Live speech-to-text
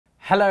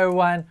Hello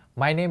everyone,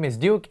 my name is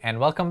Duke and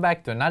welcome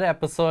back to another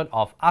episode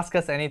of Ask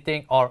Us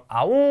Anything or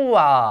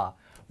AUA,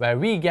 where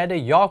we gather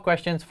your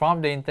questions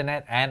from the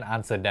internet and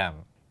answer them.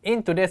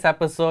 In today's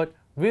episode,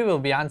 we will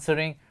be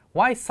answering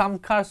why some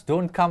cars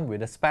don't come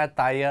with a spare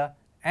tire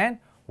and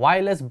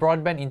wireless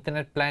broadband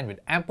internet plan with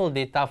ample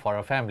data for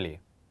a family.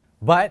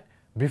 But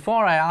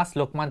before I ask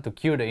Lokman to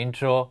cue the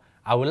intro,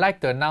 I would like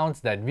to announce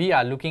that we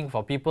are looking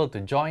for people to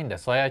join the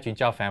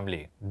SoyaCincau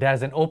family.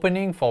 There's an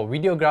opening for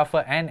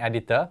videographer and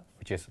editor,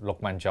 which is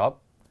Lokman's job.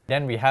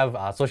 Then we have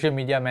a social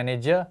media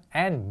manager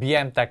and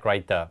BM tech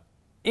writer.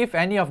 If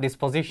any of these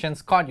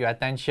positions caught your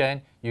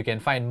attention, you can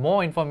find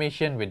more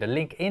information with the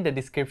link in the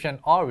description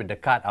or with the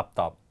card up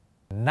top.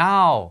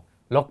 Now,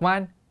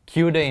 Lokman,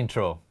 cue the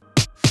intro.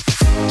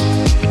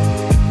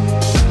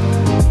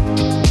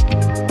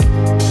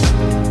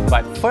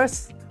 But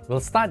first, we'll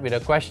start with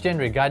a question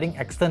regarding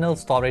external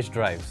storage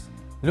drives.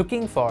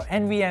 Looking for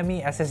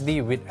NVMe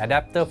SSD with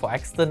adapter for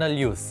external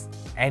use.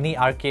 Any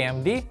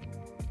RKMD?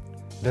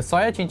 The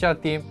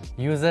SoyaCincau team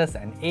uses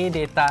an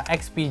ADATA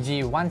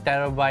XPG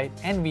 1TB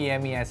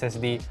NVMe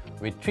SSD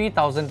with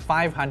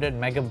 3500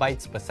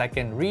 MB per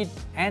second read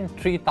and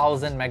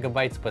 3000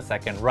 MB per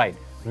second write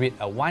with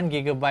a 1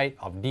 GB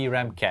of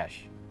DRAM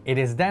cache. It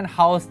is then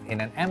housed in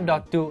an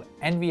M.2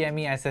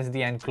 NVMe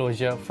SSD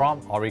enclosure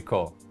from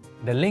Orico.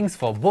 The links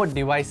for both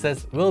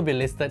devices will be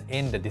listed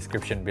in the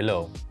description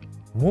below.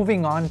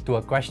 Moving on to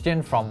a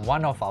question from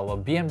one of our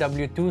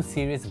BMW 2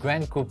 Series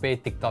Grand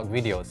Coupe TikTok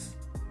videos.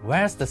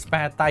 Where's the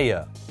spare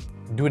tire?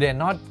 Do they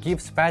not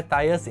give spare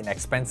tires in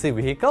expensive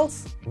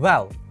vehicles?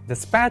 Well, the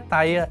spare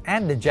tire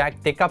and the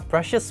jack take up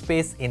precious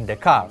space in the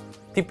car,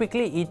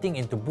 typically eating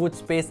into boot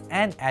space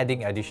and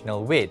adding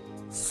additional weight.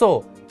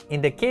 So,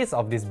 in the case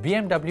of this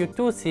BMW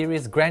 2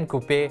 Series Grand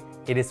Coupe,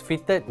 it is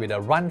fitted with a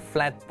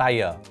run-flat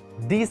tire.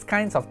 These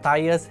kinds of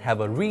tires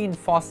have a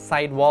reinforced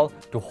sidewall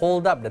to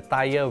hold up the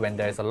tire when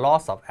there is a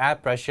loss of air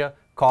pressure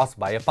caused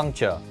by a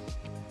puncture.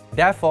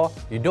 Therefore,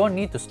 you don't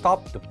need to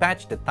stop to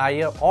patch the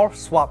tire or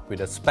swap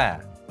with a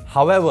spare.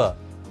 However,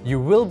 you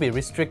will be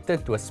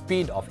restricted to a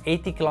speed of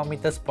 80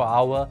 km per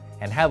hour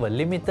and have a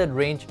limited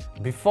range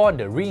before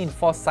the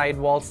reinforced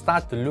sidewalls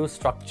start to lose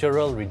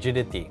structural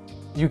rigidity.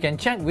 You can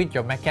check with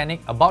your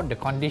mechanic about the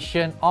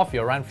condition of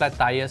your run-flat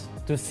tires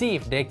to see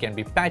if they can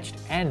be patched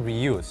and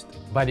reused.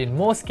 But in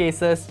most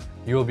cases,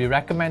 you will be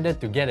recommended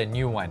to get a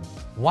new one.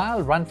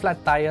 While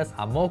run-flat tires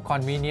are more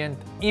convenient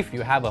if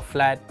you have a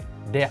flat,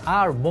 they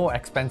are more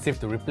expensive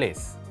to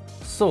replace.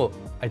 So,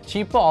 a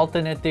cheaper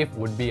alternative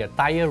would be a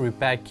tire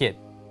repair kit,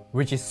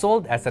 which is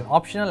sold as an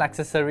optional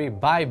accessory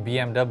by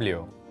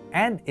BMW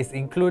and is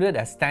included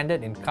as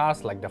standard in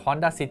cars like the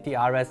Honda City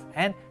RS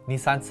and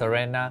Nissan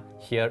Serena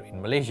here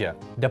in Malaysia.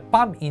 The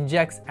pump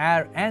injects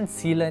air and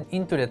sealant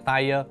into the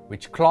tire,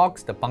 which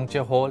clogs the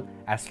puncture hole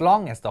as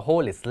long as the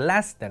hole is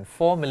less than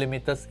 4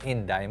 mm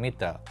in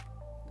diameter.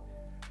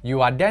 You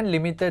are then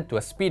limited to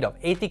a speed of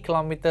 80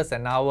 km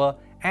an hour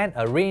and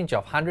a range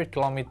of 100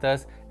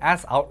 km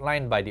as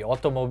outlined by the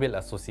Automobile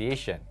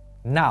Association.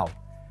 Now,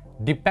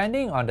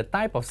 depending on the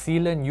type of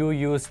sealant you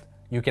used,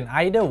 you can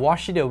either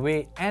wash it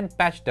away and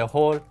patch the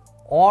hole,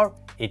 or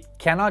it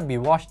cannot be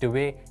washed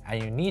away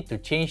and you need to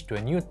change to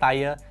a new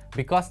tire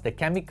because the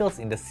chemicals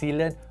in the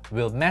sealant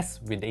will mess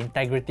with the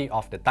integrity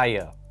of the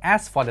tire.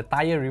 As for the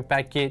tire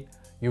repair kit,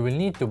 you will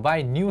need to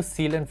buy new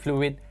sealant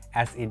fluid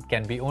as it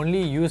can be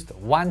only used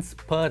once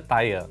per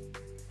tire.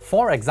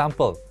 For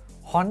example,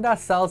 Honda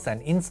sells an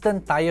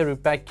instant tire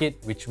repair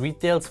kit which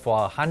retails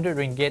for 100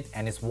 ringgit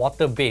and is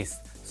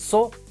water-based,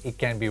 so it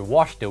can be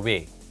washed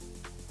away.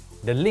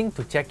 The link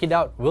to check it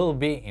out will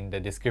be in the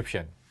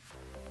description.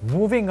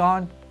 Moving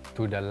on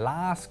to the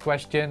last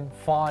question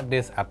for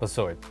this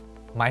episode.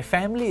 My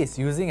family is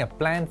using a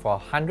plan for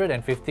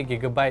 150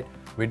 GB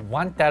with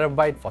 1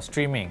 TB for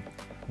streaming,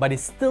 but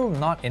it's still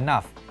not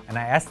enough and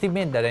I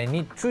estimate that I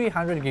need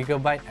 300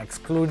 GB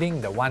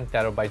excluding the 1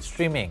 TB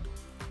streaming.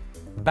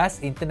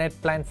 Best internet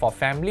plan for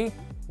family,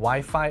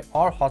 Wi-Fi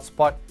or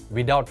hotspot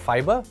without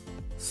fiber?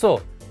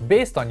 So,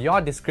 based on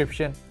your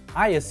description,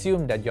 I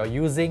assume that you're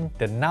using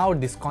the now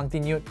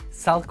discontinued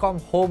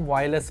Celcom Home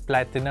Wireless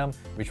Platinum,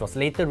 which was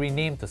later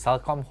renamed to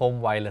Celcom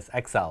Home Wireless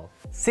XL.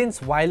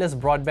 Since wireless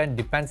broadband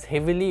depends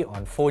heavily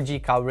on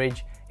 4G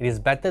coverage, it is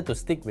better to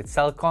stick with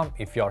Celcom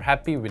if you're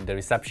happy with the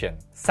reception.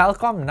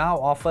 Celcom now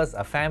offers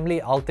a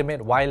family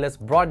ultimate wireless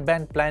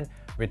broadband plan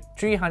with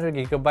 300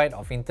 GB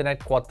of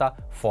internet quota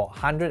for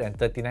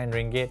 139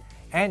 ringgit,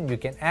 and you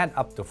can add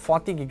up to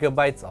 40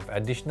 GB of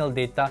additional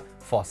data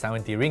for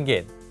 70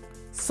 ringgit.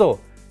 So,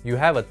 you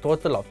have a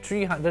total of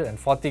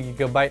 340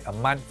 GB a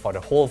month for the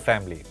whole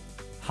family.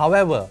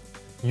 However,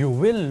 you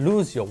will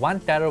lose your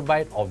 1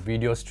 TB of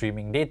video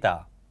streaming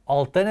data.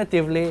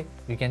 Alternatively,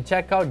 you can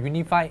check out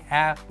Unify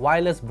Air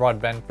Wireless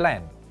Broadband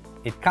Plan.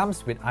 It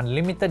comes with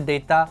unlimited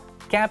data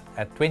capped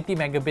at 20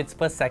 megabits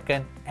per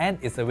second and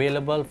is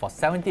available for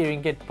 70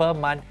 ringgit per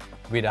month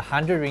with a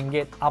 100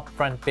 ringgit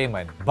upfront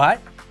payment. But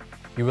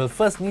you will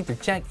first need to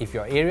check if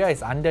your area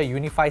is under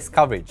Unify's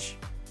coverage.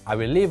 I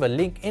will leave a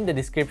link in the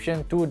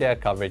description to their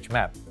coverage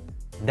map.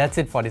 That's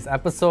it for this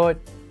episode.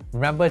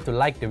 Remember to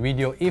like the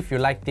video if you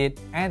liked it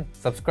and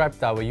subscribe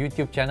to our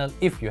YouTube channel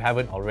if you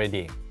haven't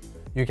already.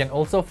 You can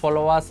also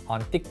follow us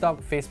on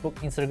TikTok, Facebook,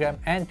 Instagram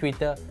and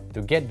Twitter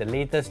to get the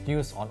latest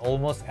news on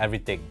almost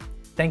everything.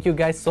 Thank you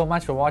guys so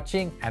much for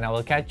watching and I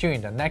will catch you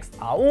in the next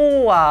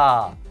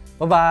AUA.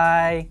 Bye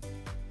bye!